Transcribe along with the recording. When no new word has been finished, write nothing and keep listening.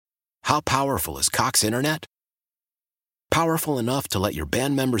How powerful is Cox Internet? Powerful enough to let your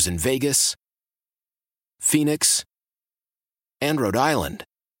band members in Vegas, Phoenix, and Rhode Island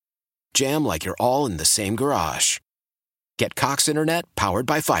jam like you're all in the same garage. Get Cox Internet powered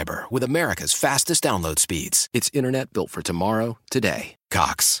by fiber with America's fastest download speeds. It's internet built for tomorrow, today.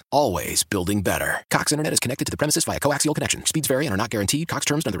 Cox, always building better. Cox Internet is connected to the premises via coaxial connection. Speeds vary and are not guaranteed. Cox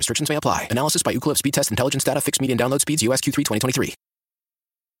terms and other restrictions may apply. Analysis by Ookla Speed Test Intelligence Data. Fixed median download speeds. US Q3 2023.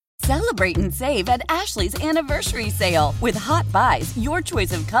 Celebrate and save at Ashley's Anniversary Sale. With Hot Buys, your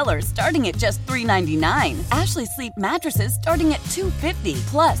choice of colors starting at just $3.99. Ashley Sleep mattresses starting at $2.50.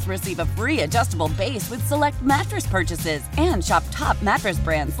 Plus, receive a free adjustable base with select mattress purchases. And shop top mattress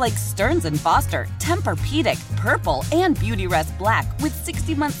brands like Stearns & Foster, Tempur-Pedic, Purple, and Beautyrest Black with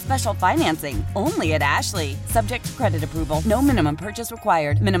 60-month special financing. Only at Ashley. Subject to credit approval. No minimum purchase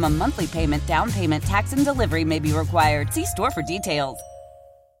required. Minimum monthly payment, down payment, tax, and delivery may be required. See store for details.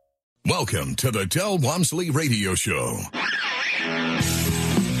 Welcome to the Del Walmsley Radio Show.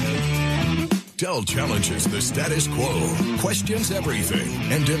 Del challenges the status quo, questions everything,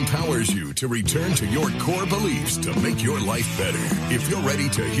 and empowers you to return to your core beliefs to make your life better. If you're ready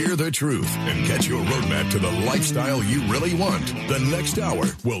to hear the truth and get your roadmap to the lifestyle you really want, the next hour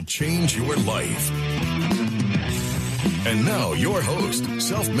will change your life. And now, your host,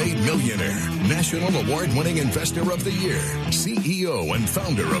 self-made millionaire, national award-winning investor of the year, CEO and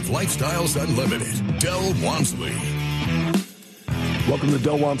founder of Lifestyles Unlimited, Del Walmsley. Welcome to the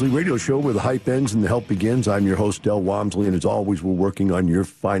Del Walmsley Radio Show, where the hype ends and the help begins. I'm your host, Del Walmsley, and as always, we're working on your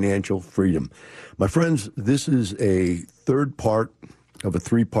financial freedom. My friends, this is a third part of a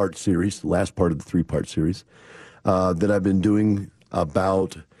three-part series, the last part of the three-part series, that I've been doing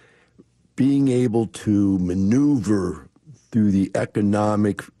about being able to maneuver through the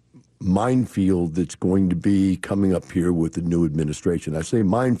economic minefield that's going to be coming up here with the new administration. I say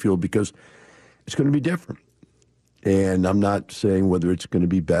minefield because it's going to be different. And I'm not saying whether it's going to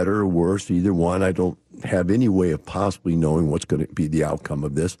be better or worse, either one. I don't have any way of possibly knowing what's going to be the outcome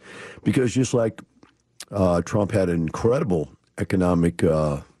of this. Because just like Trump had an incredible economic,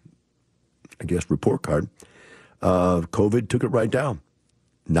 report card, COVID took it right down,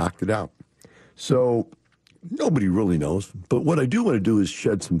 knocked it out. So nobody really knows. But what I do want to do is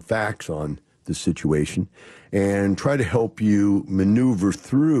shed some facts on the situation and try to help you maneuver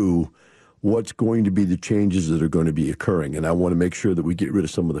through what's going to be the changes that are going to be occurring. And I want to make sure that we get rid of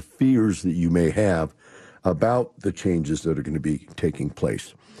some of the fears that you may have about the changes that are going to be taking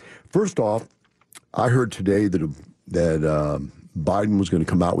place. First off, I heard today that Biden was going to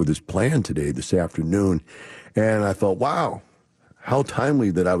come out with his plan today, this afternoon. And I thought, wow, how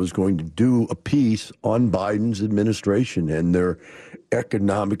timely that I was going to do a piece on Biden's administration and their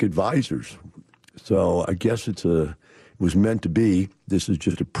economic advisors. So I guess it was meant to be. This is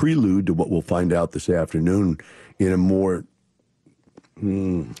just a prelude to what we'll find out this afternoon in a more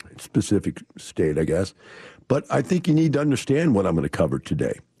specific state, I guess. But I think you need to understand what I'm going to cover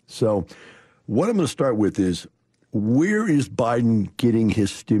today. So what I'm going to start with is, where is Biden getting his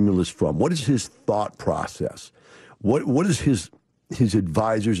stimulus from? What is his thought process? What is his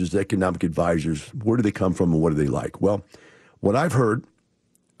advisors, his economic advisors, where do they come from and what are they like? Well, what I've heard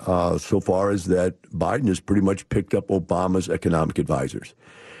so far is that Biden has pretty much picked up Obama's economic advisors.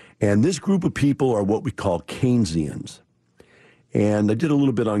 And this group of people are what we call Keynesians. And I did a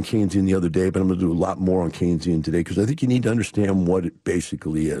little bit on Keynesian the other day, but I'm going to do a lot more on Keynesian today because I think you need to understand what it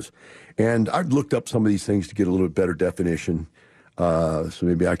basically is. And I've looked up some of these things to get a little bit better definition. So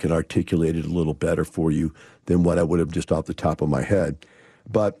maybe I can articulate it a little better for you than what I would have just off the top of my head.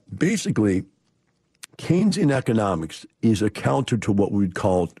 But basically, Keynesian economics is a counter to what we would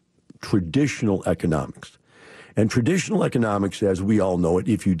call traditional economics. And traditional economics, as we all know it,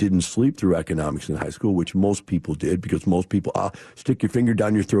 if you didn't sleep through economics in high school, which most people did, because most people, stick your finger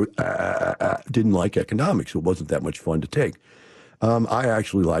down your throat, didn't like economics. It wasn't that much fun to take. I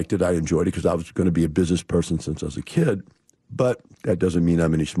actually liked it. I enjoyed it because I was going to be a business person since I was a kid. But that doesn't mean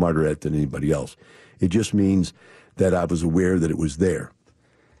I'm any smarter at it than anybody else. It just means that I was aware that it was there.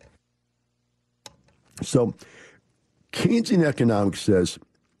 So Keynesian economics says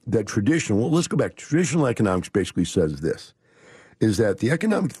that let's go back. Traditional economics basically says this, is that the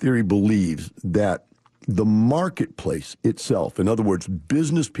economic theory believes that the marketplace itself, in other words,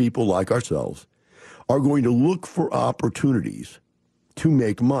 business people like ourselves, are going to look for opportunities to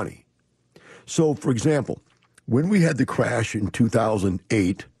make money. So, for example, when we had the crash in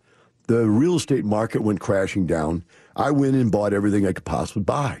 2008, the real estate market went crashing down. I went and bought everything I could possibly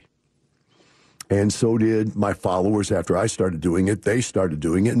buy. And so did my followers after I started doing it. They started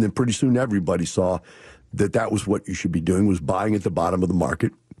doing it. And then pretty soon everybody saw that that was what you should be doing, was buying at the bottom of the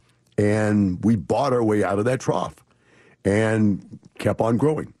market And we bought our way out of that trough and kept on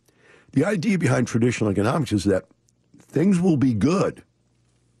growing. The idea behind traditional economics is that things will be good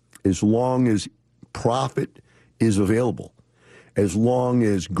as long as profit is available, as long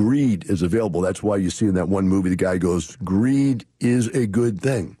as greed is available. That's why you see in that one movie, the guy goes, greed is a good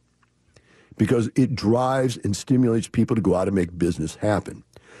thing, because it drives and stimulates people to go out and make business happen.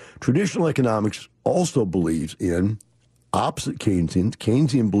 Traditional economics also believes in opposite Keynesian.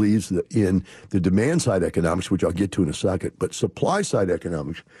 Keynesian believes that in the demand side economics, which I'll get to in a second, but supply side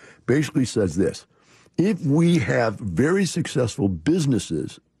economics basically says this: if we have very successful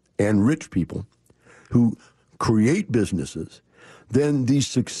businesses and rich people who create businesses, then these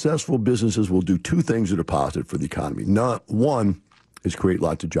successful businesses will do two things that are positive for the economy. Not one is create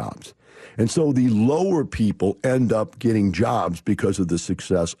lots of jobs. And so the lower people end up getting jobs because of the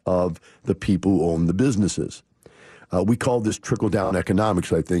success of the people who own the businesses. We call this trickle-down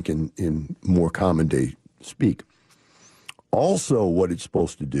economics, I think, in more common day speak. Also, what it's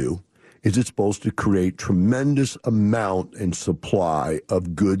supposed to do is it's supposed to create tremendous amount and supply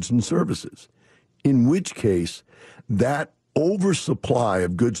of goods and services, in which case that oversupply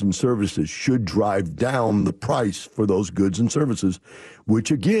of goods and services should drive down the price for those goods and services, which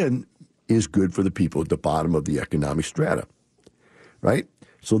again is good for the people at the bottom of the economic strata, right?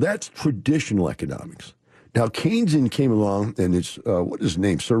 So that's traditional economics. Now, Keynesian came along, and it's, what is his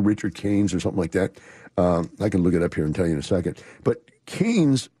name, Sir Richard Keynes or something like that. I can look it up here and tell you in a second. But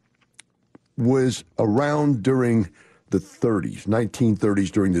Keynes was around during the 30s,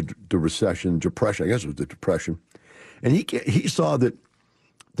 1930s, during the recession, depression, I guess it was the Depression. And he saw that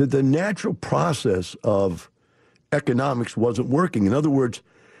the natural process of economics wasn't working. In other words,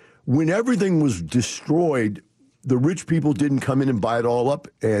 when everything was destroyed, the rich people didn't come in and buy it all up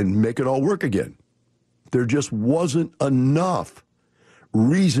and make it all work again. There just wasn't enough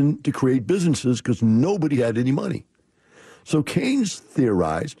reason to create businesses because nobody had any money. So Keynes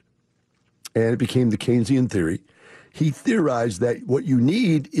theorized, and it became the Keynesian theory. He theorized that what you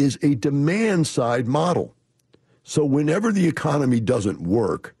need is a demand-side model. So whenever the economy doesn't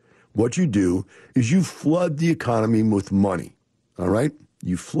work, what you do is you flood the economy with money, all right?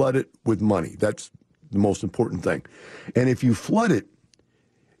 You flood it with money. That's the most important thing. And if you flood it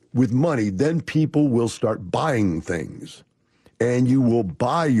with money, then people will start buying things. And you will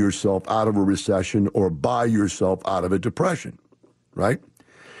buy yourself out of a recession or buy yourself out of a depression, right?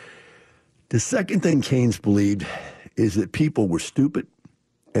 The second thing Keynes believed is that people were stupid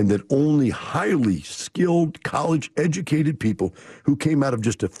and that only highly skilled, college-educated people who came out of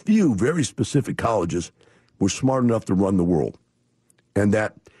just a few very specific colleges were smart enough to run the world, and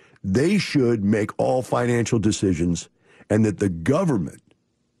that they should make all financial decisions and that the government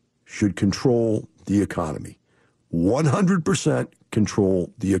should control the economy. 100%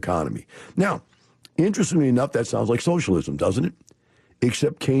 control the economy. Now, interestingly enough, that sounds like socialism, doesn't it?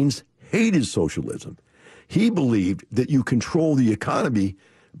 Except Keynes hated socialism. He believed that you control the economy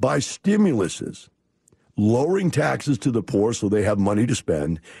by stimuluses, lowering taxes to the poor so they have money to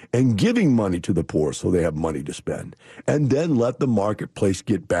spend, and giving money to the poor so they have money to spend, and then let the marketplace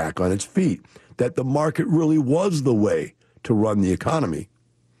get back on its feet. That the market really was the way to run the economy.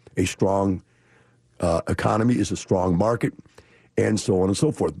 A strong economy is a strong market, and so on and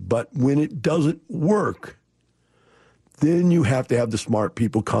so forth. But when it doesn't work, then you have to have the smart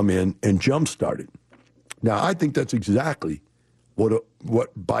people come in and jumpstart it. Now, I think that's exactly what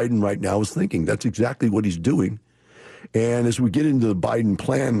Biden right now is thinking. That's exactly what he's doing. And as we get into the Biden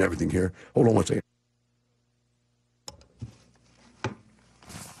plan and everything here, hold on one second.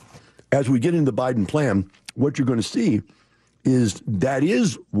 As we get into the Biden plan, what you're going to see is that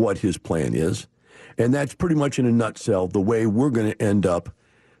is what his plan is. And that's pretty much in a nutshell the way we're going to end up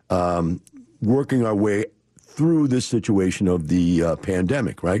working our way through this situation of the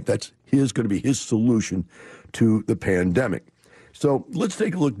pandemic, right? That's going to be his solution to the pandemic. So let's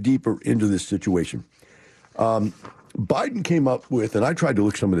take a look deeper into this situation. Biden came up with, and I tried to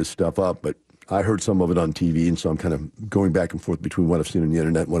look some of this stuff up, but I heard some of it on TV, and so I'm kind of going back and forth between what I've seen on the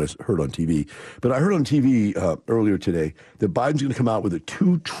internet and what I've heard on TV. But I heard on TV earlier today that Biden's going to come out with a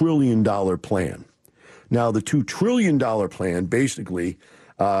 $2 trillion plan. Now, the $2 trillion plan basically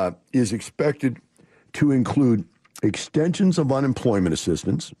is expected to include extensions of unemployment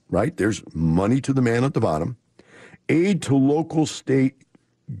assistance, right? There's money to the man at the bottom. Aid to local state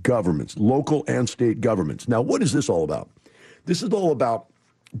governments, local and state governments. Now, what is this all about? This is all about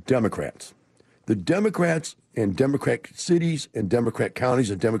Democrats. The Democrats and Democrat cities and Democrat counties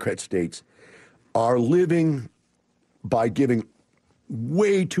and Democrat states are living by giving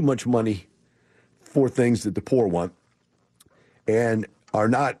way too much money for things that the poor want and are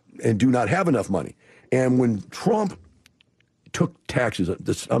not and do not have enough money. And when Trump took taxes,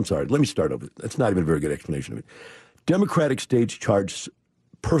 I'm sorry, let me start over. That's not even a very good explanation of it. Democratic states charge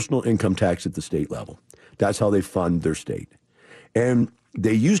personal income tax at the state level. That's how they fund their state. And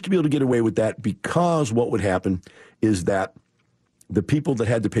they used to be able to get away with that because what would happen is that the people that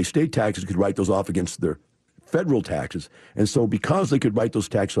had to pay state taxes could write those off against their federal taxes. And so because they could write those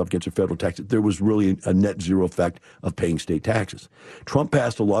taxes off against their federal taxes, there was really a net zero effect of paying state taxes. Trump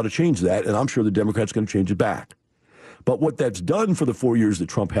passed a law to change that, and I'm sure the Democrats are going to change it back. But what that's done for the 4 years that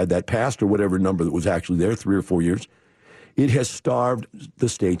Trump had that passed, or whatever number that was actually there, 3 or 4 years, it has starved the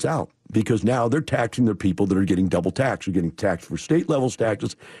states out because now they're taxing their people that are getting double taxed. They're getting taxed for state level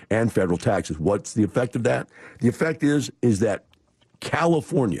taxes and federal taxes. What's the effect of that? The effect is that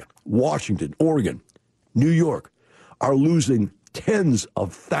California, Washington, Oregon, New York are losing tens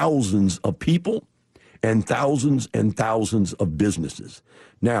of thousands of people and thousands of businesses.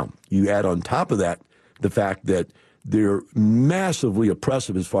 Now, you add on top of that the fact that they're massively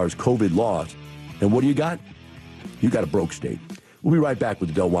oppressive as far as COVID laws. And what do you got? You got a broke state. We'll be right back with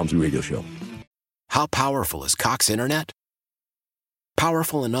the Del Walmsley Radio Show. How powerful is Cox Internet?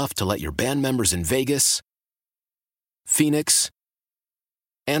 Powerful enough to let your band members in Vegas, Phoenix,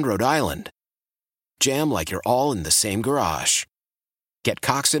 and Rhode Island jam like you're all in the same garage. Get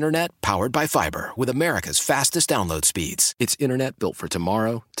Cox Internet powered by fiber with America's fastest download speeds. It's internet built for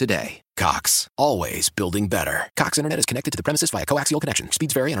tomorrow, today. Cox, always building better. Cox Internet is connected to the premises via coaxial connection.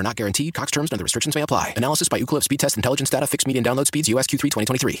 Speeds vary and are not guaranteed. Cox terms and other restrictions may apply. Analysis by Ookla of Speed Test Intelligence Data. Fixed median download speeds. US Q3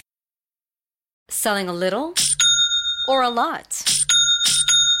 2023. Selling a little or a lot?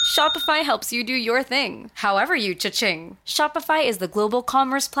 Shopify helps you do your thing, however you cha-ching. Shopify is the global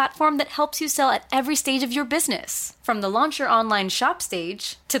commerce platform that helps you sell at every stage of your business. From the launch your online shop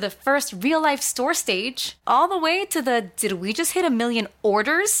stage, to the first real-life store stage, all the way to the did we just hit 1 million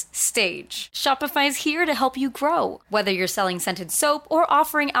orders stage. Shopify's here to help you grow. Whether you're selling scented soap or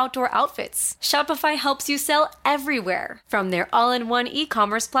offering outdoor outfits, Shopify helps you sell everywhere. From their all-in-one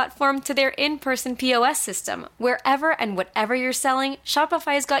e-commerce platform to their in-person POS system, wherever and whatever you're selling,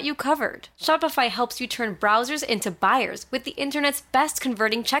 Shopify's got you covered. Shopify helps you turn browsers into buyers with the internet's best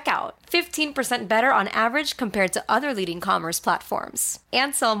converting checkout. 15% better on average compared to other leading commerce platforms.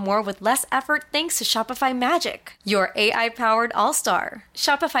 And sell more with less effort thanks to Shopify Magic, your AI-powered all-star.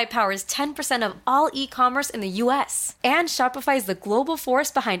 Shopify powers 10% of all e-commerce in the US. And Shopify is the global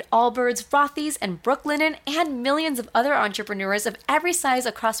force behind Allbirds, Rothy's, and Brooklinen, and millions of other entrepreneurs of every size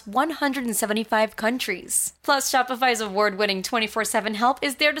across 175 countries. Plus, Shopify's award-winning 24/7 help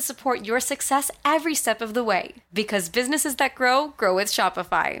is there to support your success every step of the way. Because businesses that grow, grow with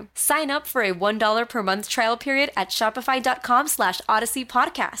Shopify. Sign up for a $1 per month trial period at shopify.com/Odyssey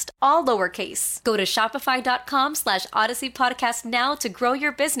Podcast, all lowercase. Go to shopify.com/Odyssey Podcast now to grow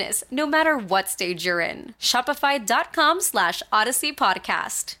your business, no matter what stage you're in. Shopify.com/Odyssey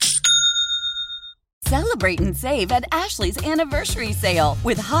Podcast. Celebrate and save at Ashley's Anniversary Sale.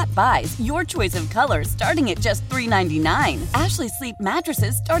 With Hot Buys, your choice of colors starting at just $3.99. Ashley Sleep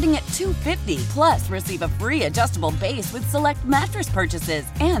mattresses starting at $2.50. Plus, receive a free adjustable base with select mattress purchases.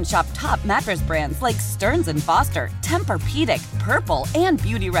 And shop top mattress brands like Stearns & Foster, Tempur-Pedic, Purple, and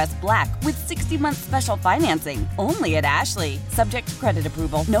Beautyrest Black with 60-month special financing. Only at Ashley. Subject to credit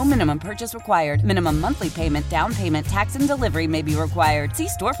approval. No minimum purchase required. Minimum monthly payment, down payment, tax, and delivery may be required. See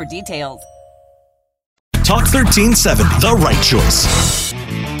store for details. Talk 1370, the right choice.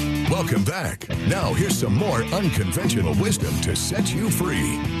 Welcome back. Now here's some more unconventional wisdom to set you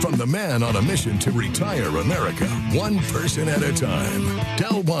free from the man on a mission to retire America, one person at a time,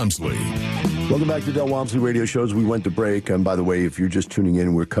 Del Walmsley. Welcome back to Del Walmsley Radio Shows. We went to break. And by the way, if you're just tuning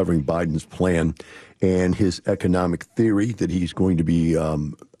in, we're covering Biden's plan and his economic theory that he's going to be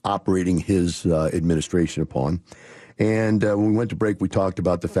operating his administration upon. And when we went to break, we talked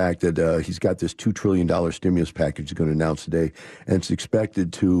about the fact that he's got this $2 trillion stimulus package he's going to announce today, and it's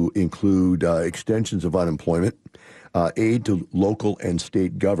expected to include extensions of unemployment, aid to local and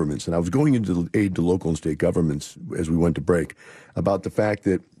state governments. And I was going into the aid to local and state governments as we went to break about the fact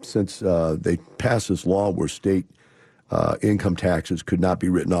that since they passed this law where state income taxes could not be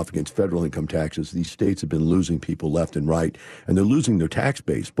written off against federal income taxes, these states have been losing people left and right, and they're losing their tax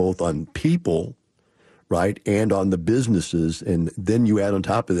base, both on people, right, and on the businesses. And then you add on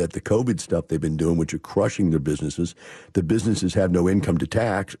top of that the COVID stuff they've been doing, which are crushing their businesses. The businesses have no income to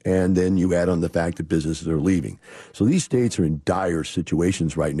tax, and then you add on the fact that businesses are leaving. So these states are in dire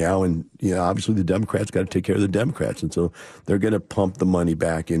situations right now, and obviously the Democrats got to take care of the Democrats, and so they're going to pump the money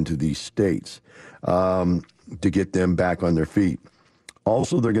back into these states to get them back on their feet.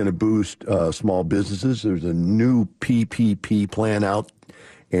 Also, they're going to boost small businesses. There's a new PPP plan out,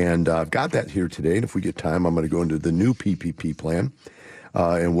 And I've got that here today. And if we get time, I'm going to go into the new PPP plan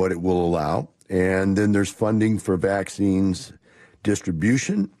and what it will allow. And then there's funding for vaccines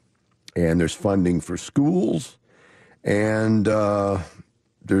distribution, and there's funding for schools, and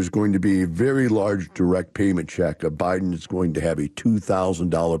there's going to be a very large direct payment check. Biden is going to have a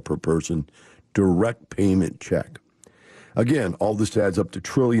 $2,000 per person direct payment check. Again, all this adds up to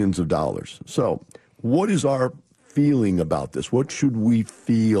trillions of dollars. So what is our feeling about this? What should we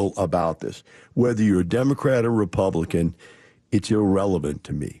feel about this? Whether you're a Democrat or Republican, it's irrelevant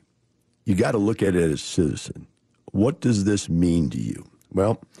to me. You got to look at it as a citizen. What does this mean to you?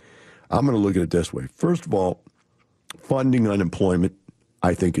 Well, I'm going to look at it this way. First of all, funding unemployment,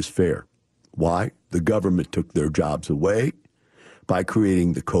 I think, is fair. Why? The government took their jobs away by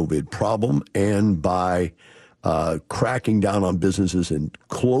creating the COVID problem and by cracking down on businesses and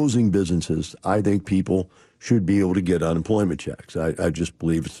closing businesses. I think people should be able to get unemployment checks. I just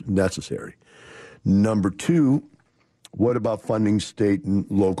believe it's necessary. Number two, what about funding state and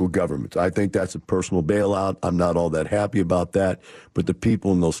local governments? I think that's a personal bailout. I'm not all that happy about that, but the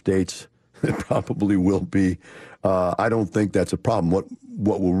people in those states probably will be. I don't think that's a problem.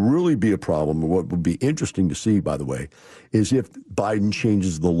 What will really be a problem, or what would be interesting to see, by the way, is if Biden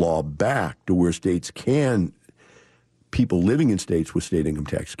changes the law back to where states can, people living in states with state income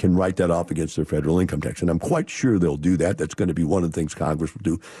tax can write that off against their federal income tax. And I'm quite sure they'll do that. That's going to be one of the things Congress will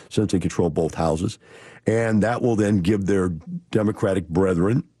do since they control both houses. And that will then give their Democratic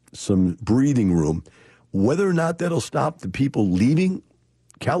brethren some breathing room. Whether or not that'll stop the people leaving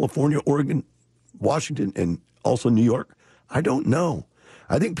California, Oregon, Washington, and also New York, I don't know.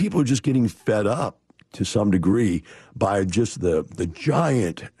 I think people are just getting fed up to some degree by just the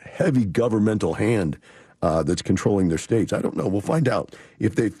giant, heavy governmental hand that's controlling their states. I don't know. We'll find out.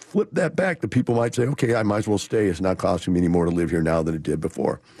 If they flip that back, the people might say, okay, I might as well stay. It's not costing me any more to live here now than it did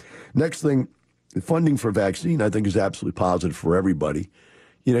before. Next thing, the funding for vaccine, I think, is absolutely positive for everybody.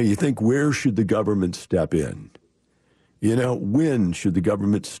 You know, you think, where should the government step in? You know, when should the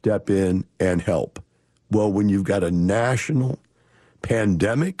government step in and help? Well, when you've got a national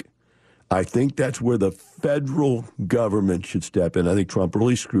pandemic, I think that's where the federal government should step in. I think Trump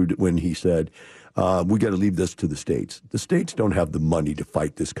really screwed it when he said, we got to leave this to the states. The states don't have the money to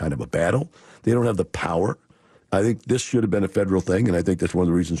fight this kind of a battle. They don't have the power. I think this should have been a federal thing, and I think that's one of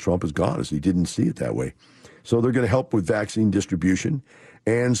the reasons Trump is gone, is he didn't see it that way. So they're going to help with vaccine distribution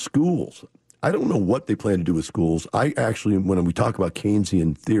and schools. I don't know what they plan to do with schools. I actually, when we talk about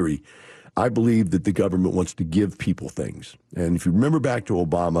Keynesian theory, I believe that the government wants to give people things. And if you remember back to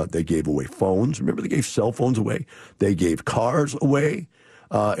Obama, they gave away phones. Remember, they gave cell phones away. They gave cars away.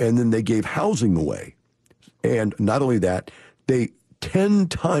 And then they gave housing away. And not only that, 10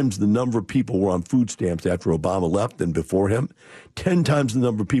 times the number of people were on food stamps after Obama left than before him. 10 times the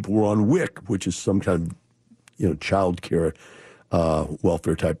number of people were on WIC, which is some kind of, child care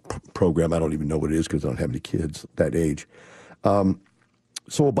welfare type program. I don't even know what it is because I don't have any kids that age.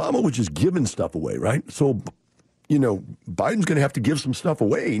 So Obama was just giving stuff away, right? So, Biden's going to have to give some stuff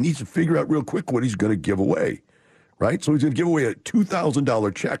away. He needs to figure out real quick what he's going to give away, right? So he's going to give away a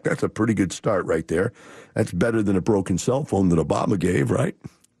 $2,000 check. That's a pretty good start right there. That's better than a broken cell phone that Obama gave, right?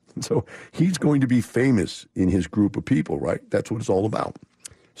 So he's going to be famous in his group of people, right? That's what it's all about.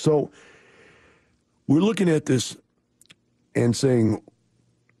 So we're looking at this and saying,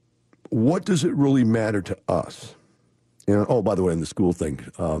 what does it really matter to us? Oh, by the way, in the school thing,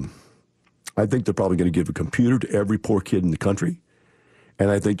 I think they're probably going to give a computer to every poor kid in the country, and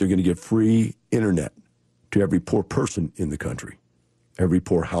I think they're going to give free internet to every poor person in the country. Every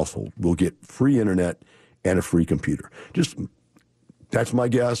poor household will get free internet and a free computer. That's my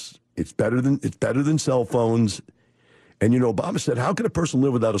guess. It's better than cell phones. And, Obama said, how can a person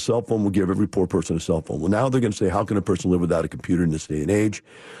live without a cell phone? We'll give every poor person a cell phone. Well, now they're going to say, how can a person live without a computer in this day and age?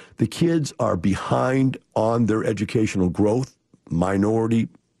 The kids are behind on their educational growth. Minority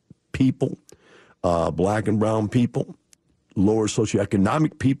people, black and brown people, lower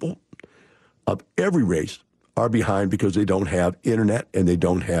socioeconomic people of every race are behind because they don't have internet and they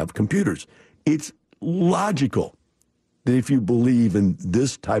don't have computers. It's logical that if you believe in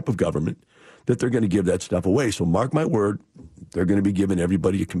this type of government, that they're going to give that stuff away. So mark my word, they're going to be giving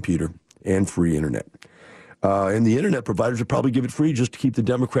everybody a computer and free internet. And the internet providers will probably give it free just to keep the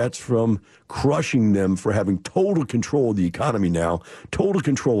Democrats from crushing them for having total control of the economy now, total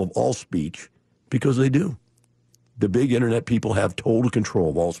control of all speech, because they do. The big internet people have total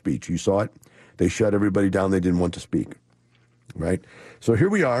control of all speech. You saw it. They shut everybody down. They didn't want to speak, right? So here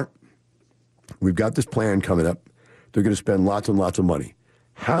we are. We've got this plan coming up. They're going to spend lots and lots of money.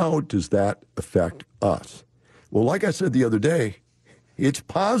 How does that affect us? Well, like I said the other day, It's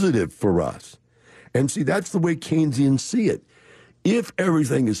positive for us. And see, that's the way Keynesians see it. If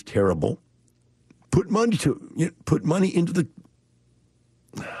everything is terrible, put money into the,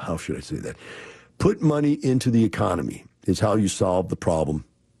 how should I say that? Put money into the economy is how you solve the problem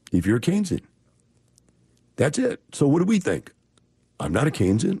if you're a Keynesian. That's it. So what do we think? I'm not a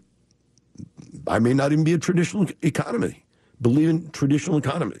Keynesian. I may not even be a traditional economy, believe in traditional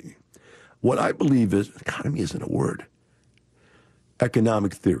economy. What I believe is, economy isn't a word.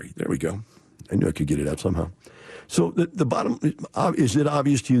 Economic theory. There we go. I knew I could get it out somehow. So the bottom, is it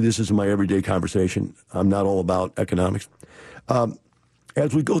obvious to you this is my everyday conversation? I'm not all about economics.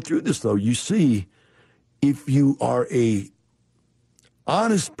 As we go through this, though, you see if you are a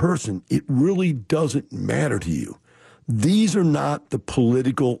honest person, it really doesn't matter to you. These are not the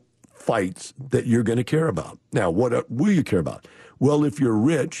political fights that you're going to care about. Now, what will you care about? Well, if you're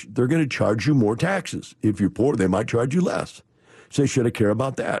rich, they're going to charge you more taxes. If you're poor, they might charge you less. So should I care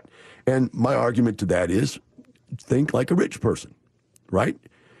about that? And my argument to that is think like a rich person, right?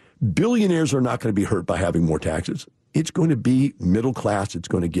 Billionaires are not going to be hurt by having more taxes. It's going to be middle class. It's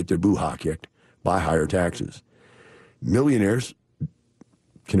going to get their boo-ha kicked by higher taxes. Millionaires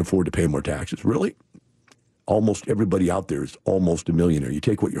can afford to pay more taxes. Really? Almost everybody out there is almost a millionaire. You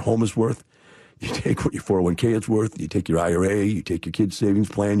take what your home is worth, you take what your 401k is worth, you take your IRA, you take your kids' savings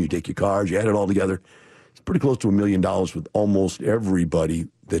plan, you take your cars, you add it all together. It's pretty close to $1 million with almost everybody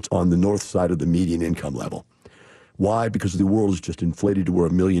that's on the north side of the median income level. Why? Because the world is just inflated to where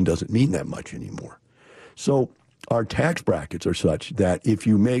 $1 million doesn't mean that much anymore. So our tax brackets are such that if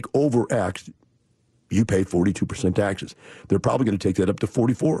you make over X, you pay 42% taxes. They're probably going to take that up to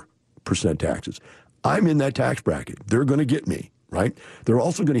 44% taxes. I'm in that tax bracket. They're going to get me, right? They're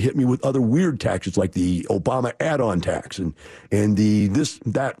also going to hit me with other weird taxes like the Obama add-on tax and the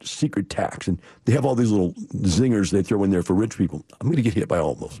that secret tax. And they have all these little zingers they throw in there for rich people. I'm going to get hit by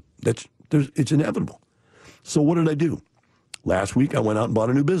all of those. It's inevitable. So what did I do? Last week, I went out and bought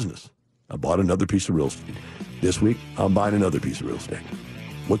a new business. I bought another piece of real estate. This week, I'm buying another piece of real estate.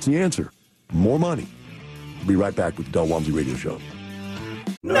 What's the answer? More money. We'll be right back with the Del Walmsley Radio Show.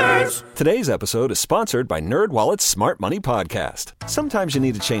 Nerds! Today's episode is sponsored by NerdWallet's Smart Money Podcast. Sometimes you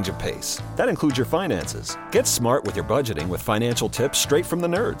need a change of pace. That includes your finances. Get smart with your budgeting with financial tips straight from the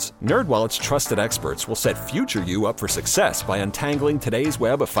nerds. NerdWallet's trusted experts will set future you up for success by untangling today's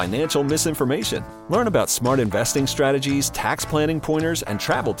web of financial misinformation. Learn about smart investing strategies, tax planning pointers, and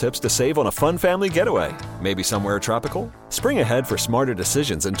travel tips to save on a fun family getaway. Maybe somewhere tropical? Spring ahead for smarter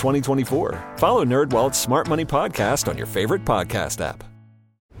decisions in 2024. Follow NerdWallet's Smart Money Podcast on your favorite podcast app.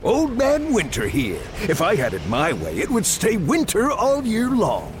 Old Man Winter here. If I had it my way, it would stay winter all year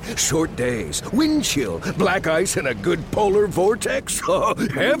long. Short days, wind chill, black ice, and a good polar vortex. Oh,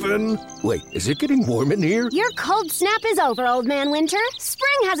 heaven! Wait, is it getting warm in here? Your cold snap is over, Old Man Winter.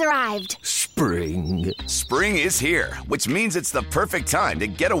 Spring has arrived. Spring. Spring is here, which means it's the perfect time to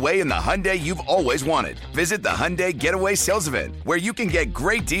get away in the Hyundai you've always wanted. Visit the Hyundai Getaway Sales Event, where you can get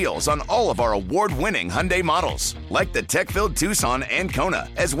great deals on all of our award-winning Hyundai models, like the tech-filled Tucson and Kona,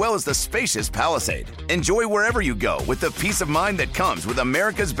 as well as the spacious Palisade. Enjoy wherever you go with the peace of mind that comes with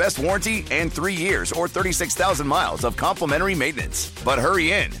America's best warranty and 3 years or 36,000 miles of complimentary maintenance. But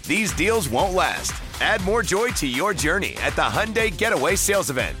hurry in, these deals won't last. Add more joy to your journey at the Hyundai Getaway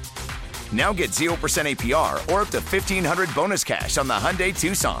Sales Event. Now get 0% APR or up to $1,500 bonus cash on the Hyundai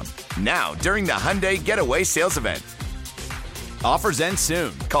Tucson. Now, during the Hyundai Getaway Sales Event. Offers end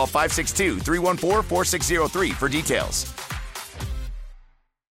soon. Call 562-314-4603 for details.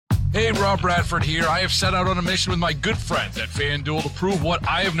 Hey, Rob Bradford here. I have set out on a mission with my good friends at FanDuel to prove what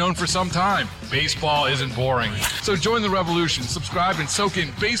I have known for some time. Baseball isn't boring. So join the revolution. Subscribe and soak in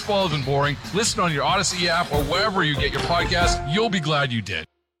Baseball Isn't Boring. Listen on your Odyssey app or wherever you get your podcast. You'll be glad you did.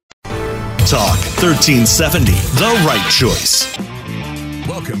 Talk 1370, the right choice.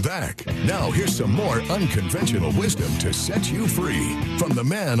 Welcome back. Now here's some more unconventional wisdom to set you free from the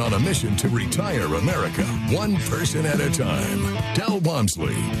man on a mission to retire America, one person at a time, Del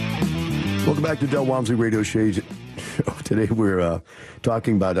Walmsley. Welcome back to Del Walmsley Radio Show. Today we're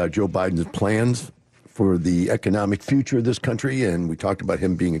talking about Joe Biden's plans for the economic future of this country, and we talked about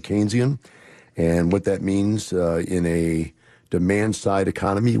him being a Keynesian and what that means in a demand-side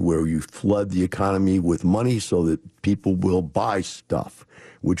economy where you flood the economy with money so that people will buy stuff,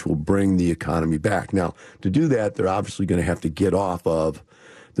 which will bring the economy back. Now, to do that, they're obviously going to have to get off of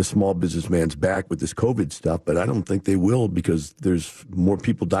the small businessman's back with this COVID stuff, but I don't think they will because there's more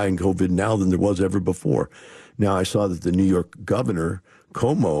people dying COVID now than there was ever before. Now, I saw that the New York governor,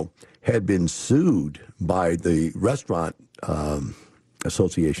 Cuomo, had been sued by the restaurant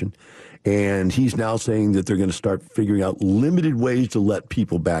association, And he's now saying that they're going to start figuring out limited ways to let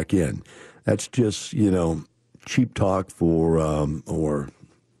people back in. That's just, cheap talk for, or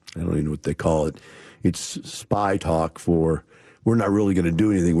I don't even know what they call it. It's spy talk for, we're not really going to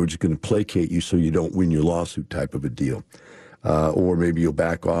do anything. We're just going to placate you so you don't win your lawsuit type of a deal. Or maybe you'll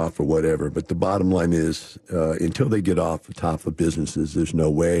back off or whatever. But the bottom line is, until they get off the top of businesses, there's no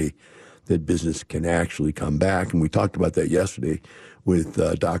way that business can actually come back. And we talked about that yesterday with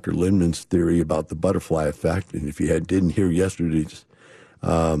Dr. Lindman's theory about the butterfly effect. And if you didn't hear yesterday's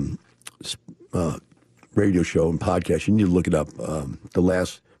radio show and podcast, you need to look it up.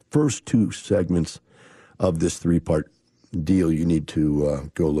 The first two segments of this three-part deal you need to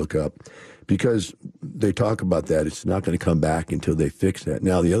go look up, because they talk about that. It's not going to come back until they fix that.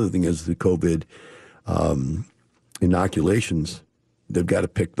 Now, the other thing is the COVID inoculations, they've got to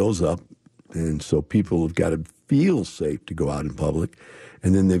pick those up. And so people have got to feel safe to go out in public.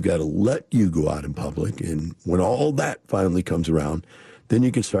 And then they've got to let you go out in public. And when all that finally comes around, then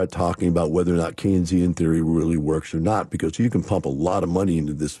you can start talking about whether or not Keynesian theory really works or not, because you can pump a lot of money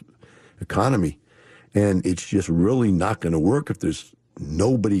into this economy. And it's just really not going to work if there's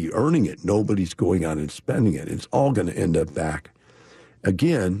nobody earning it. Nobody's going out and spending it. It's all going to end up back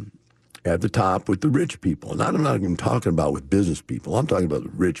again at the top with the rich people. And I'm not even talking about with business people. I'm talking about the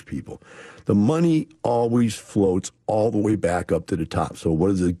rich people. The money always floats all the way back up to the top. So what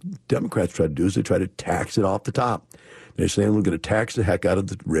do the Democrats try to do is they try to tax it off the top. They're saying we're going to tax the heck out of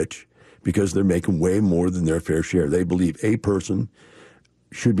the rich because they're making way more than their fair share. They believe a person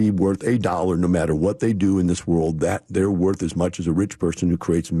should be worth $1 no matter what they do in this world, that they're worth as much as a rich person who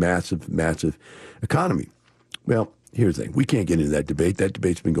creates massive, massive economy. Well, here's the thing. We can't get into that debate. That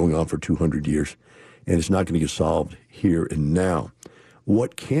debate's been going on for 200 years, and it's not going to get solved here and now.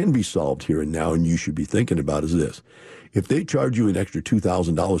 What can be solved here and now, and you should be thinking about, is this. If they charge you an extra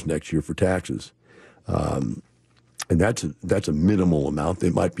 $2,000 next year for taxes, and that's a minimal amount,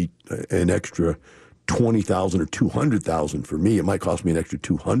 it might be an extra $20,000 or $200,000 for me. It might cost me an extra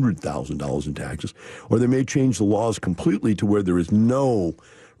 $200,000 in taxes. Or they may change the laws completely to where there is no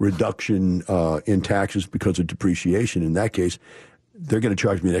reduction in taxes because of depreciation. In that case, they're going to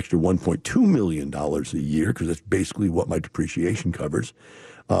charge me an extra $1.2 million a year because that's basically what my depreciation covers.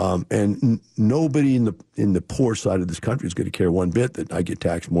 And nobody in the poor side of this country is going to care one bit that I get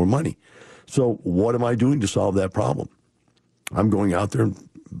taxed more money. So what am I doing to solve that problem? I'm going out there and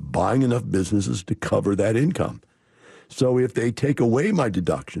buying enough businesses to cover that income. So if they take away my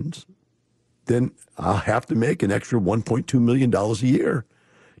deductions, then I'll have to make an extra $1.2 million a year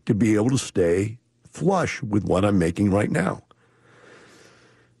to be able to stay flush with what I'm making right now.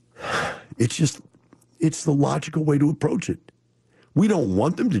 It's the logical way to approach it. We don't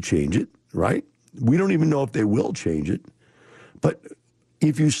want them to change it, right? We don't even know if they will change it. But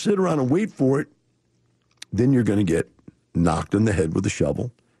if you sit around and wait for it, then you're going to get knocked in the head with a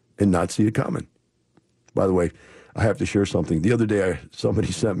shovel and not see it coming. By the way, I have to share something. The other day,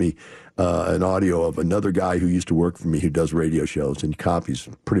 somebody sent me an audio of another guy who used to work for me who does radio shows and copies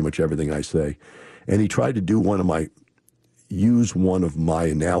pretty much everything I say. And he tried to use one of my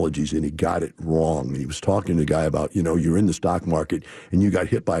analogies, and he got it wrong. And he was talking to a guy about, you're in the stock market and you got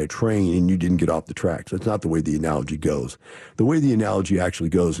hit by a train and you didn't get off the tracks. That's not the way the analogy goes. The way the analogy actually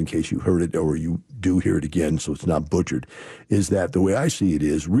goes, in case you heard it or you do hear it again so it's not butchered, is that the way I see it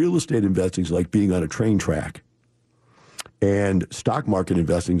is real estate investing is like being on a train track, and stock market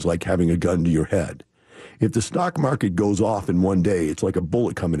investing is like having a gun to your head. If the stock market goes off in one day, it's like a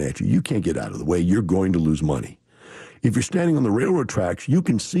bullet coming at you. You can't get out of the way. You're going to lose money. If you're standing on the railroad tracks, you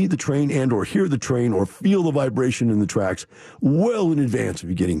can see the train and or hear the train or feel the vibration in the tracks well in advance of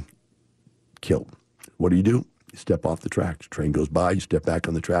you getting killed. What do? You step off the tracks. Train goes by, you step back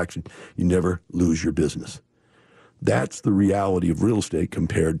on the tracks, and you never lose your business. That's the reality of real estate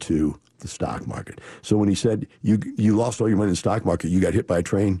compared to the stock market. So when he said you lost all your money in the stock market, you got hit by a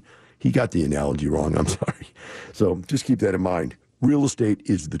train, he got the analogy wrong. I'm sorry. So just keep that in mind. Real estate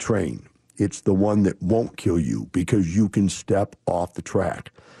is the train. It's the one that won't kill you because you can step off the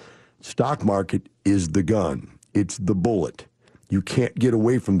track. Stock market is the gun. It's the bullet. You can't get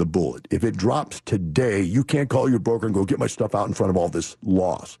away from the bullet. If it drops today, you can't call your broker and go get my stuff out in front of all this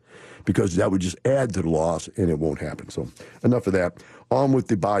loss, because that would just add to the loss and it won't happen. So enough of that. On with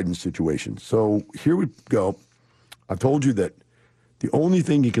the Biden situation. So here we go. I've told you that the only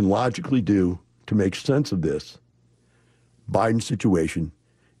thing you can logically do to make sense of this Biden situation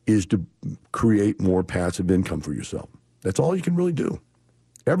is to create more passive income for yourself. That's all you can really do.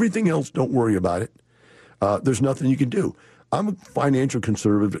 Everything else, don't worry about it. There's nothing you can do. I'm a financial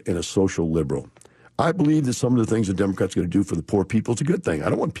conservative and a social liberal. I believe that some of the things the Democrats are going to do for the poor people is a good thing. I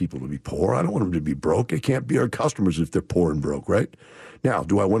don't want people to be poor. I don't want them to be broke. They can't be our customers if they're poor and broke, right? Now,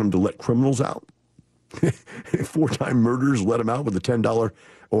 do I want them to let criminals out? 4-time murderers, let them out with a $10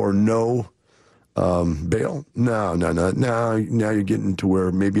 or no bail? No. Now you're getting to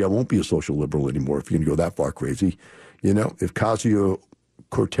where maybe I won't be a social liberal anymore if you're going to go that far crazy. You know, if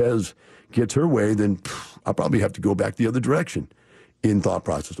Ocasio-Cortez gets her way, then I'll probably have to go back the other direction in thought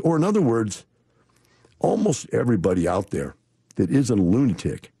process. Or in other words, almost everybody out there that isn't a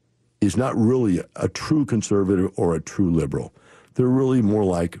lunatic is not really a true conservative or a true liberal. They're really more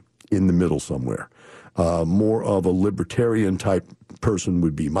like in the middle somewhere. More of a libertarian type person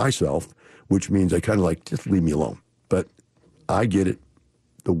would be myself, which means I kind of like, just leave me alone. But I get it.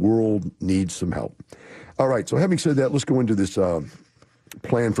 The world needs some help. All right, so having said that, let's go into this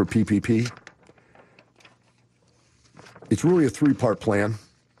plan for PPP. It's really a 3-part plan.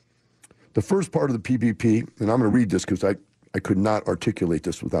 The first part of the PPP, and I'm going to read this because I could not articulate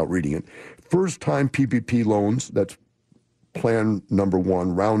this without reading it. First-time PPP loans, that's plan number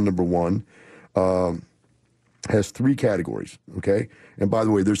 1, round number 1, has 3 categories, okay? And by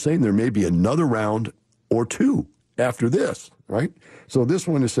the way, they're saying there may be another round or 2 after this, right? So this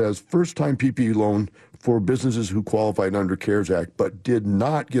one, it says, first-time PPP loan for businesses who qualified under CARES Act but did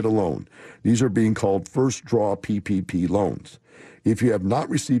not get a loan. These are being called first-draw PPP loans. If you have not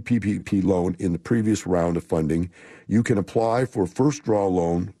received PPP loan in the previous round of funding, you can apply for a first-draw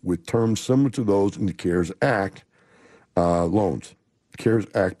loan with terms similar to those in the CARES Act loans. CARES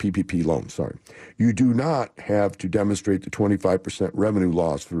Act PPP loans, sorry. You do not have to demonstrate the 25% revenue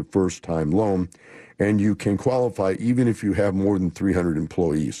loss for the first-time loan, and you can qualify even if you have more than 300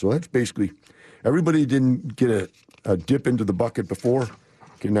 employees. So that's basically everybody didn't get a dip into the bucket before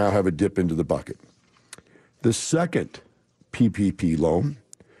can now have a dip into the bucket. The second PPP loan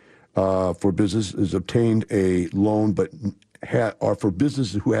for business is obtained a loan, but are for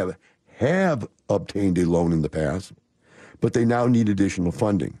businesses who have obtained a loan in the past, but they now need additional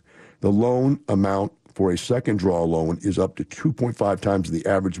funding. The loan amount for a second draw loan is up to 2.5 times the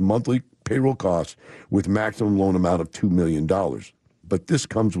average monthly payroll cost with maximum loan amount of $2 million. But this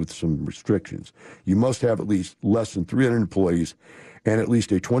comes with some restrictions. You must have at least less than 300 employees and at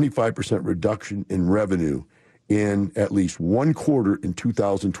least a 25% reduction in revenue in at least one quarter in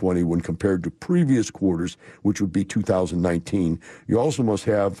 2020 when compared to previous quarters, which would be 2019. You also must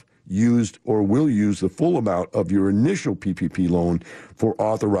have used or will use the full amount of your initial PPP loan for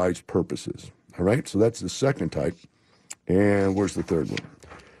authorized purposes. All right, so that's the second type. And where's the third one?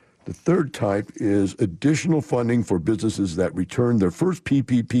 The third type is additional funding for businesses that returned their first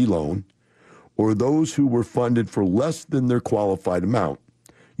PPP loan or those who were funded for less than their qualified amount.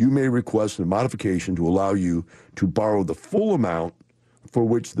 You may request a modification to allow you to borrow the full amount for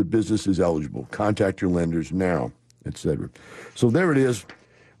which the business is eligible. Contact your lenders now, etc. So there it is.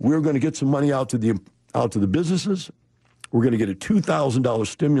 We're going to get some money out to the businesses. We're going to get a $2,000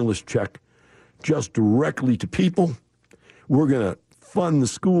 stimulus check just directly to people. We're going to fund the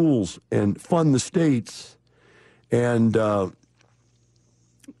schools and fund the states, and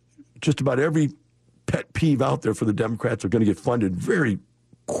just about every pet peeve out there for the Democrats are going to get funded very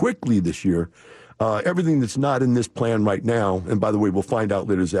quickly this year. Everything that's not in this plan right now, and by the way, we'll find out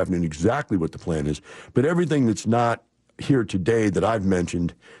later this afternoon exactly what the plan is, but everything that's not here today that I've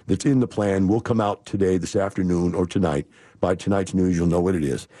mentioned that's in the plan will come out today, this afternoon, or tonight. By tonight's news, you'll know what it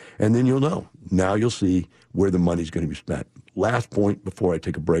is. And then you'll know. Now you'll see where the money's going to be spent. Last point before I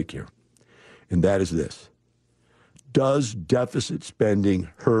take a break here, and that is this. Does deficit spending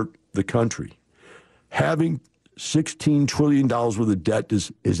hurt the country? Having $16 trillion worth of debt,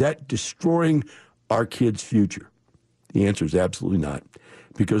 is that destroying our kids' future? The answer is absolutely not,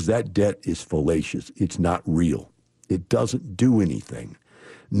 because that debt is fallacious. It's not real. It doesn't do anything.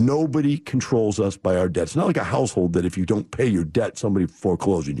 Nobody controls us by our debt. It's not like a household that if you don't pay your debt, somebody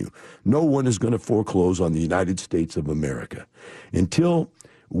forecloses on you. No one is going to foreclose on the United States of America.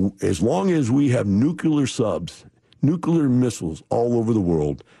 As long as we have nuclear subs, nuclear missiles all over the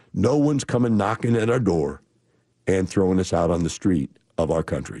world, no one's coming knocking at our door and throwing us out on the street of our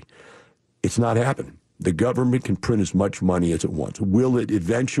country. It's not happening. The government can print as much money as it wants. Will it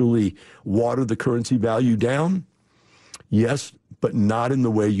eventually water the currency value down? Yes, but not in the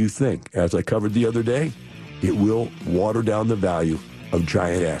way you think. As I covered the other day, it will water down the value of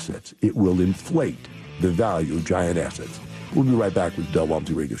giant assets. It will inflate the value of giant assets. We'll be right back with the Del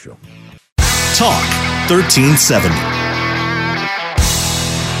Walmsley Radio Show. Talk 1370.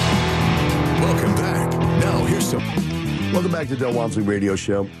 Welcome back. Now here's some. Welcome back to the Del Walmsley Radio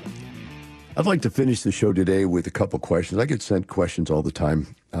Show. I'd like to finish the show today with a couple questions. I get sent questions all the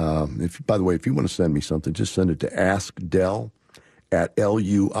time. By the way, if you want to send me something, just send it to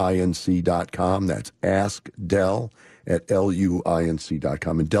askdell@luinc.com. That's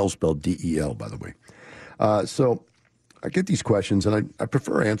askdell@luinc.com. And Dell spelled D-E-L, by the way. So I get these questions, and I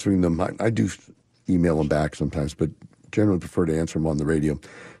prefer answering them. I do email them back sometimes, but generally prefer to answer them on the radio.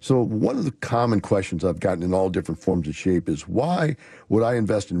 So one of the common questions I've gotten in all different forms and shape is, why would I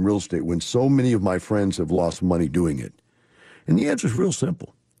invest in real estate when so many of my friends have lost money doing it? And the answer is real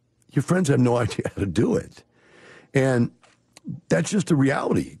simple. Your friends have no idea how to do it. And that's just the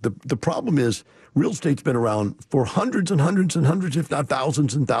reality. The problem is real estate's been around for hundreds and hundreds and hundreds, if not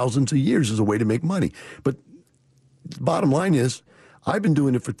thousands and thousands of years as a way to make money. But the bottom line is, I've been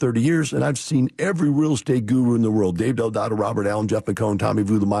doing it for 30 years, and I've seen every real estate guru in the world: Dave Del Dotto, Robert Allen, Jeff McCone, Tommy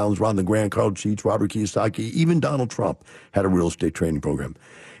Vu, the Milans, Ron LeGrand, Carl Sheets, Robert Kiyosaki, even Donald Trump had a real estate training program.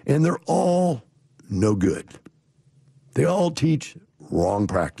 And they're all no good. They all teach wrong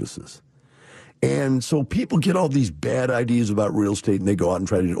practices. And so people get all these bad ideas about real estate, and they go out and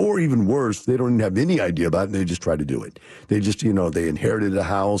try to do it. Or even worse, they don't even have any idea about it, and they just try to do it. They just, they inherited a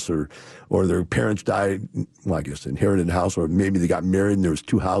house, or their parents died. Well, I guess they inherited a house, or maybe they got married and there was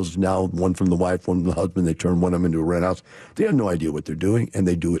two houses now, one from the wife, one from the husband. They turned one of them into a rent house. They have no idea what they're doing, and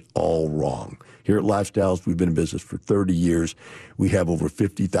they do it all wrong. Here at Lifestyles, we've been in business for 30 years. We have over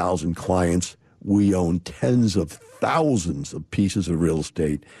 50,000 clients. We own tens of thousands of pieces of real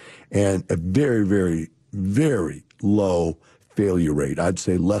estate, and a very, very, very low failure rate. I'd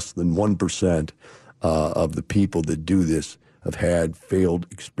say less than 1% of the people that do this have had failed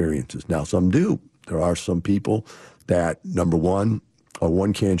experiences. Now, some do. There are some people that, number one, are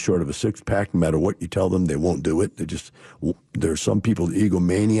one can short of a six-pack. No matter what you tell them, they won't do it. There are some people,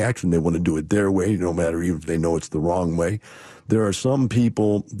 egomaniacs, and they want to do it their way, no matter even if they know it's the wrong way. There are some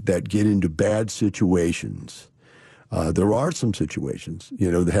people that get into bad situations. There are some situations,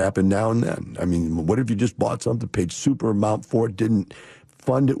 that happen now and then. I mean, what if you just bought something, paid super amount for it, didn't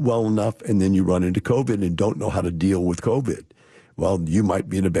fund it well enough, and then you run into COVID and don't know how to deal with COVID? Well, you might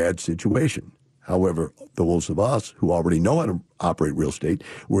be in a bad situation. However, those of us who already know how to operate real estate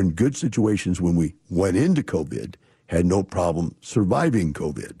were in good situations when we went into COVID, had no problem surviving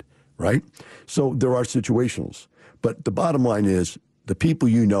COVID, right? So there are situationals. But the bottom line is, the people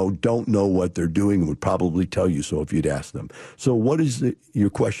don't know what they're doing and would probably tell you so if you'd ask them. So what your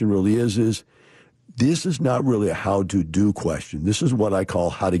question really is this is not really a how-to-do question. This is what I call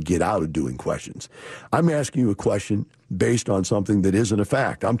how to get out of doing questions. I'm asking you a question based on something that isn't a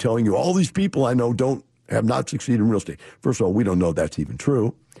fact. I'm telling you all these people I know have not succeeded in real estate. First of all, we don't know if that's even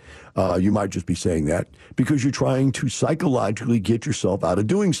true. You might just be saying that because you're trying to psychologically get yourself out of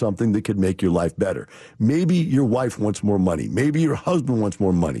doing something that could make your life better. Maybe your wife wants more money. Maybe your husband wants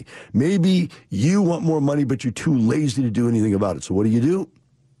more money. Maybe you want more money, but you're too lazy to do anything about it. So what do?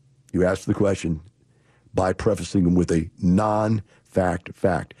 You ask the question by prefacing them with a non-fact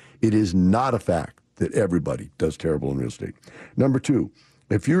fact. It is not a fact that everybody does terrible in real estate. Number two,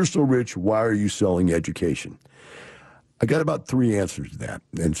 if you're so rich, why are you selling education? I got about 3 answers to that,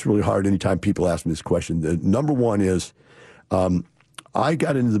 and it's really hard anytime people ask me this question. The number one is, I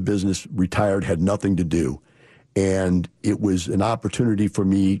got into the business, retired, had nothing to do, and it was an opportunity for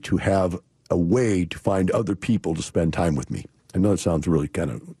me to have a way to find other people to spend time with me. I know it sounds really kind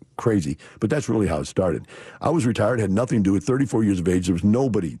of crazy, but that's really how it started. I was retired, had nothing to do with 34 years of age. There was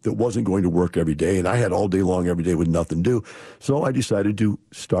nobody that wasn't going to work every day, and I had all day long, every day with nothing to do. So I decided to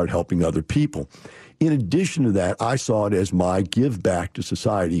start helping other people. In addition to that, I saw it as my give back to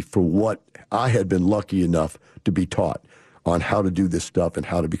society for what I had been lucky enough to be taught on how to do this stuff and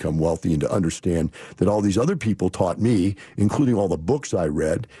how to become wealthy, and to understand that all these other people taught me, including all the books I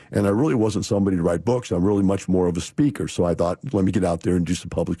read. And I really wasn't somebody to write books. I'm really much more of a speaker. So I thought, let me get out there and do some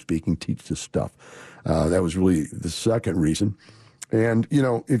public speaking, teach this stuff. That was really the second reason. And,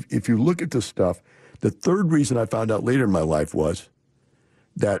 if you look at this stuff, the third reason I found out later in my life was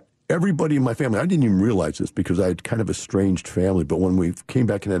that everybody in my family, I didn't even realize this because I had kind of a estranged family, but when we came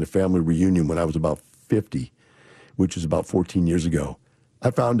back and had a family reunion when I was about 50, which is about 14 years ago,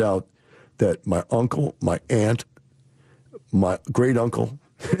 I found out that my uncle, my aunt, my great uncle,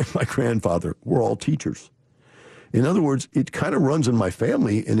 and my grandfather were all teachers. In other words, it kind of runs in my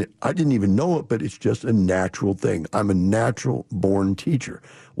family, and I didn't even know it, but it's just a natural thing. I'm a natural-born teacher.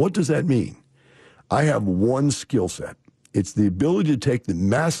 What does that mean? I have one skill set. It's the ability to take the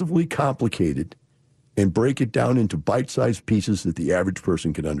massively complicated and break it down into bite-sized pieces that the average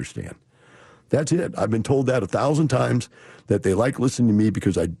person can understand. That's it. I've been told that 1,000 times, that they like listening to me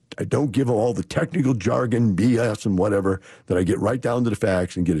because I don't give them all the technical jargon, BS and whatever, that I get right down to the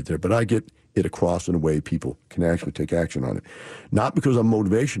facts and get it there. But I get it across in a way people can actually take action on it. Not because I'm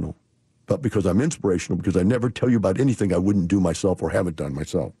motivational, but because I'm inspirational, because I never tell you about anything I wouldn't do myself or haven't done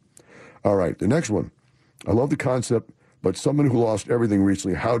myself. All right, the next one. I love the concept, but someone who lost everything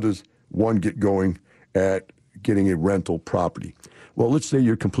recently, how does one get going at getting a rental property? Well, let's say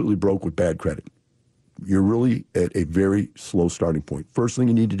you're completely broke with bad credit. You're really at a very slow starting point. First thing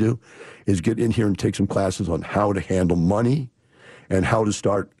you need to do is get in here and take some classes on how to handle money and how to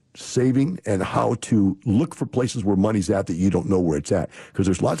start saving and how to look for places where money's at that you don't know where it's at. Because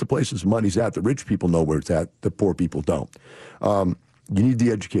there's lots of places money's at that rich people know where it's at, the poor people don't. You need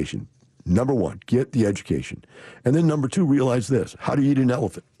the education. Number one, get the education. And then number two, realize this. How do you eat an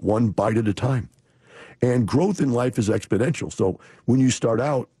elephant? One bite at a time. And growth in life is exponential. So when you start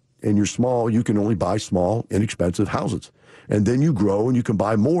out and you're small, you can only buy small, inexpensive houses. And then you grow and you can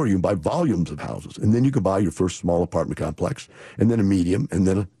buy more. You can buy volumes of houses. And then you can buy your first small apartment complex, and then a medium, and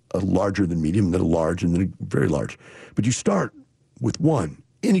then a larger than medium, and then a large, and then a very large. But you start with one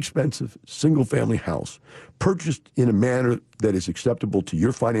inexpensive single-family house purchased in a manner that is acceptable to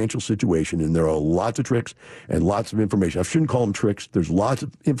your financial situation. And there are lots of tricks and lots of information. I shouldn't call them tricks. There's lots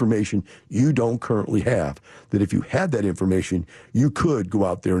of information you don't currently have that if you had that information, you could go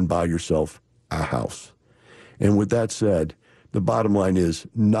out there and buy yourself a house. And with that said, the bottom line is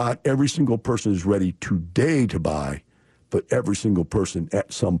not every single person is ready today to buy, but every single person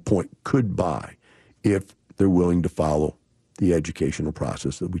at some point could buy if they're willing to follow the educational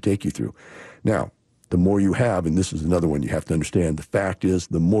process that we take you through. Now, the more you have, and this is another one you have to understand, the fact is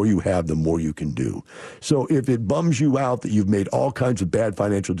the more you have, the more you can do. So if it bums you out that you've made all kinds of bad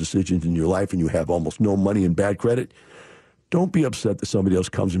financial decisions in your life and you have almost no money and bad credit, don't be upset that somebody else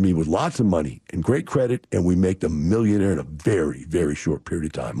comes to me with lots of money and great credit and we make them millionaire in a very, very short period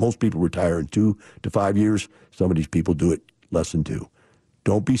of time. Most people retire in 2 to 5 years. Some of these people do it less than 2.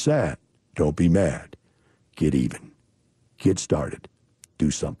 Don't be sad. Don't be mad. Get even. Get started. Do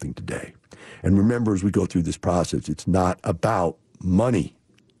something today. And remember, as we go through this process, it's not about money.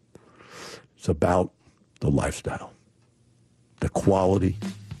 It's about the lifestyle, the quality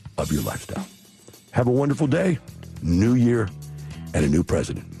of your lifestyle. Have a wonderful day, new year, and a new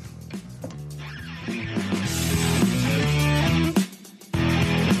president.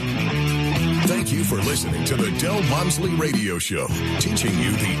 Thank you for listening to the Del Walmsley Radio Show, teaching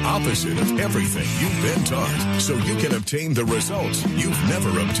you the opposite of everything you've been taught so you can obtain the results you've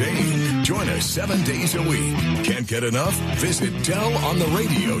never obtained. Join us 7 days a week. Can't get enough? Visit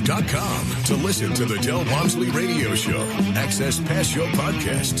DelOnTheRadio.com to listen to the Del Walmsley Radio Show, access past show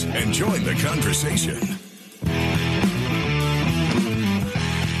podcasts, and join the conversation.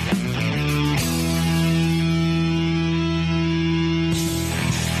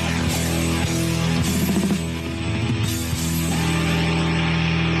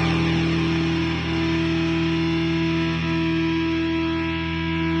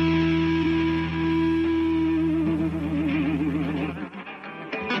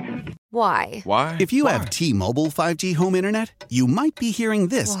 Why? Why? If you have T-Mobile 5G home internet, you might be hearing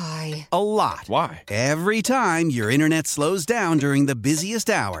this Why? a lot. Why? Every time your internet slows down during the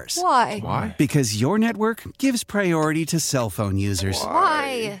busiest hours. Why? Why? Because your network gives priority to cell phone users.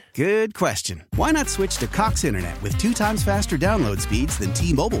 Why? Good question. Why not switch to Cox Internet with 2 times faster download speeds than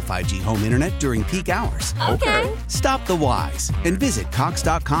T-Mobile 5G home internet during peak hours? Okay. Stop the whys and visit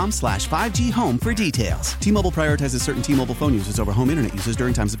cox.com/5G home for details. T-Mobile prioritizes certain T-Mobile phone users over home internet users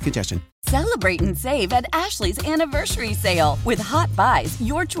during times of congestion. Celebrate and save at Ashley's Anniversary Sale. With Hot Buys,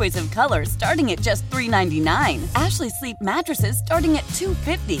 your choice of colors starting at just $3.99. Ashley Sleep mattresses starting at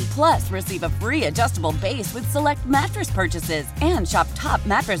 $2.50. Plus, receive a free adjustable base with select mattress purchases. And shop top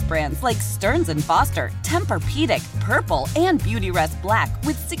mattress brands like Stearns & Foster, Tempur-Pedic, Purple, and Beautyrest Black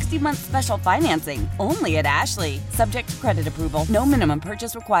with 60-month special financing. Only at Ashley. Subject to credit approval. No minimum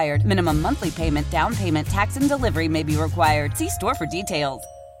purchase required. Minimum monthly payment, down payment, tax, and delivery may be required. See store for details.